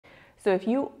So if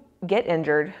you get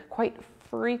injured quite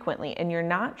frequently and you're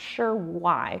not sure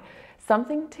why,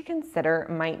 something to consider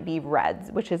might be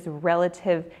REDS, which is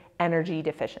relative energy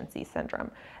deficiency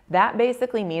syndrome. That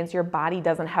basically means your body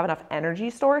doesn't have enough energy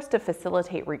stores to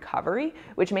facilitate recovery,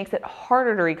 which makes it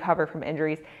harder to recover from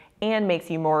injuries and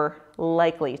makes you more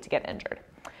likely to get injured.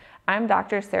 I'm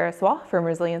Dr. Sarah Swall from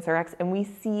ResilienceRx, and we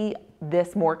see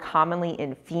this more commonly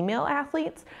in female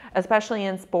athletes, especially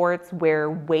in sports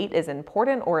where weight is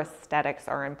important or aesthetics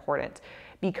are important.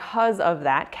 Because of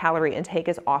that, calorie intake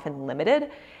is often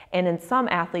limited, and in some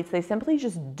athletes, they simply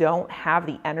just don't have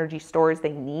the energy stores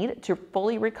they need to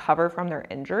fully recover from their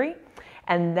injury,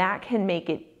 and that can make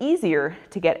it easier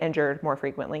to get injured more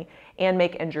frequently and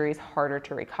make injuries harder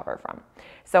to recover from.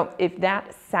 So if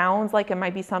that sounds like it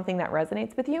might be something that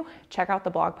resonates with you, check out the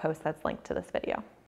blog post that's linked to this video.